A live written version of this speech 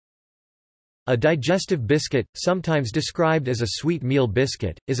A digestive biscuit, sometimes described as a sweet meal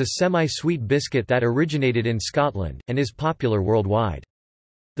biscuit, is a semi-sweet biscuit that originated in Scotland, and is popular worldwide.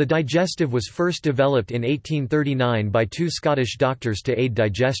 The digestive was first developed in 1839 by two Scottish doctors to aid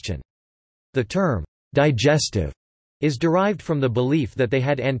digestion. The term, digestive, is derived from the belief that they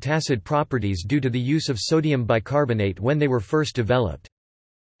had antacid properties due to the use of sodium bicarbonate when they were first developed.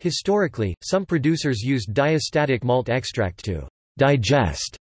 Historically, some producers used diastatic malt extract to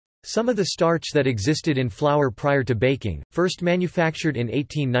digest some of the starch that existed in flour prior to baking. First manufactured in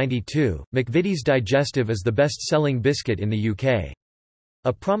 1892, McVitie's Digestive is the best-selling biscuit in the UK.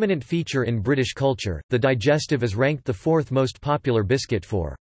 A prominent feature in British culture, the digestive is ranked the fourth most popular biscuit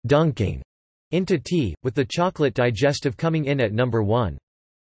for dunking into tea, with the chocolate digestive coming in at number 1.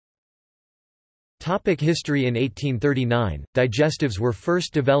 History. In 1839, digestives were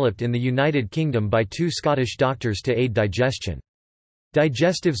first developed in the United Kingdom by two Scottish doctors to aid digestion.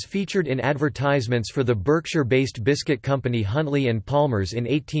 Digestives featured in advertisements for the Berkshire-based biscuit company Huntley and Palmer's in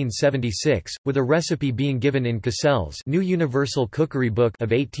 1876, with a recipe being given in Cassell's New Universal Cookery Book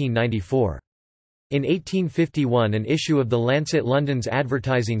of 1894. In 1851, an issue of the Lancet London's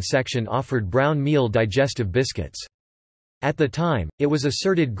advertising section offered brown meal digestive biscuits. At the time, it was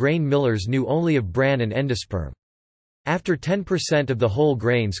asserted grain millers knew only of bran and endosperm. After 10% of the whole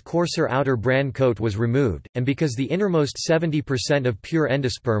grain's coarser outer bran coat was removed, and because the innermost 70% of pure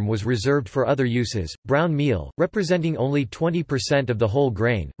endosperm was reserved for other uses, brown meal, representing only 20% of the whole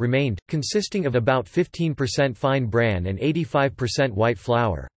grain, remained, consisting of about 15% fine bran and 85% white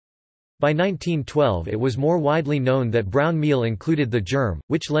flour. By 1912 it was more widely known that brown meal included the germ,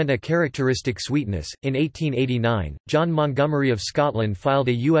 which lent a characteristic sweetness. In 1889, John Montgomery of Scotland filed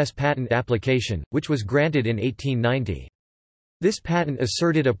a U.S. patent application, which was granted in 1890. This patent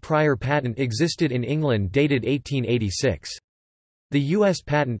asserted a prior patent existed in England dated 1886. The U.S.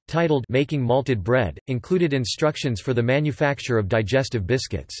 patent, titled Making Malted Bread, included instructions for the manufacture of digestive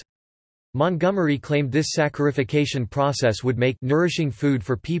biscuits. Montgomery claimed this saccharification process would make nourishing food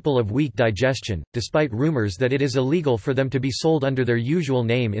for people of weak digestion. Despite rumors that it is illegal for them to be sold under their usual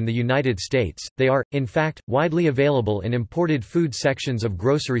name in the United States, they are, in fact, widely available in imported food sections of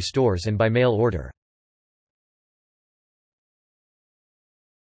grocery stores and by mail order.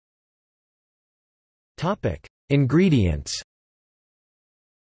 Ingredients.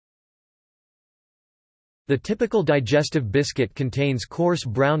 The typical digestive biscuit contains coarse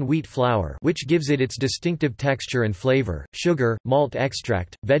brown wheat flour, which gives it its distinctive texture and flavor, sugar, malt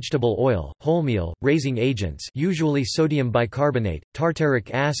extract, vegetable oil, wholemeal, raising agents, usually sodium bicarbonate,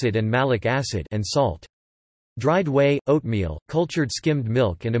 tartaric acid and malic acid, and salt. Dried whey, oatmeal, cultured skimmed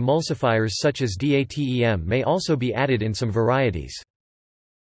milk and emulsifiers such as DATEM may also be added in some varieties.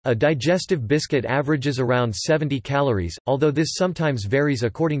 A digestive biscuit averages around 70 calories, although this sometimes varies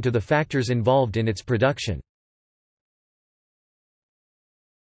according to the factors involved in its production.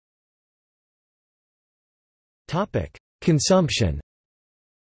 Consumption.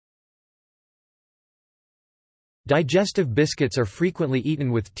 Digestive biscuits are frequently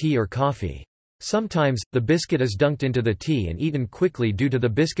eaten with tea or coffee. Sometimes, the biscuit is dunked into the tea and eaten quickly due to the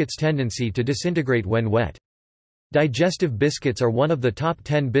biscuit's tendency to disintegrate when wet. Digestive biscuits are one of the top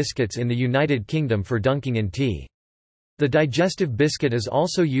 10 biscuits in the United Kingdom for dunking in tea. The digestive biscuit is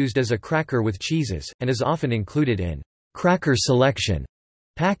also used as a cracker with cheeses, and is often included in cracker selection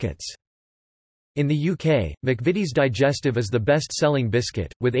packets. In the UK, McVitie's Digestive is the best-selling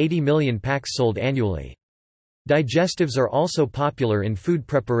biscuit, with 80 million packs sold annually. Digestives are also popular in food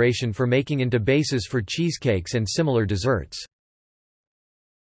preparation for making into bases for cheesecakes and similar desserts.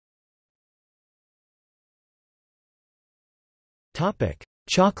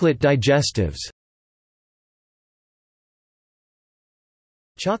 Chocolate digestives.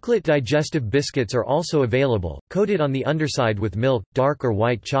 Chocolate digestive biscuits are also available, coated on the underside with milk, dark or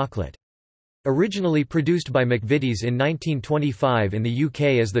white chocolate. Originally produced by McVitie's in 1925 in the UK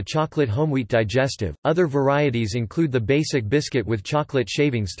as the chocolate homewheat digestive, other varieties include the basic biscuit with chocolate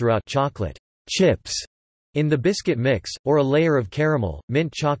shavings throughout, chocolate chips in the biscuit mix, or a layer of caramel,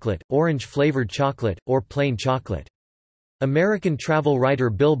 mint chocolate, orange-flavored chocolate, or plain chocolate. American travel writer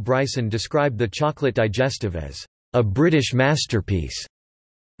Bill Bryson described the chocolate digestive as a British masterpiece.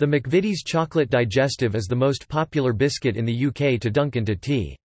 The McVitie's chocolate digestive is the most popular biscuit in the UK to dunk into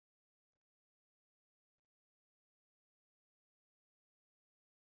tea.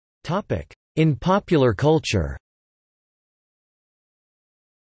 In popular culture.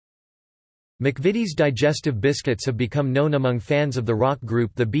 McVitie's digestive biscuits have become known among fans of the rock group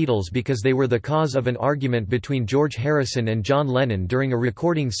The Beatles because they were the cause of an argument between George Harrison and John Lennon during a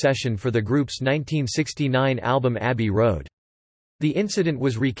recording session for the group's 1969 album Abbey Road. The incident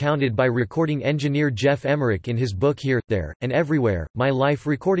was recounted by recording engineer Geoff Emerick in his book Here, There, and Everywhere, My Life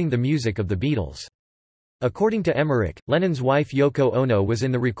recording the music of the Beatles. According to Emerick, Lennon's wife Yoko Ono was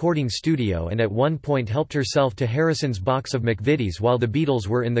in the recording studio and at one point helped herself to Harrison's box of McVitie's while the Beatles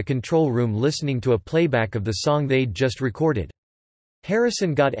were in the control room listening to a playback of the song they'd just recorded.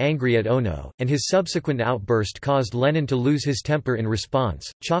 Harrison got angry at Ono, and his subsequent outburst caused Lennon to lose his temper in response.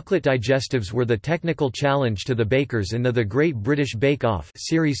 Chocolate digestives were the technical challenge to the bakers in the Great British Bake Off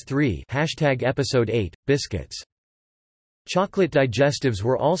Series 3 #Episode 8, Biscuits. Chocolate digestives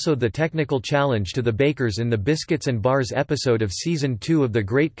were also the technical challenge to the bakers in the Biscuits and Bars episode of Season 2 of the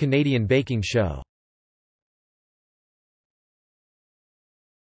Great Canadian Baking Show.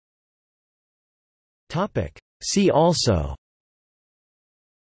 See also: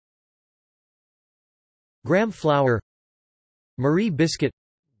 Graham flour, Marie biscuit,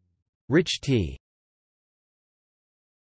 Rich tea.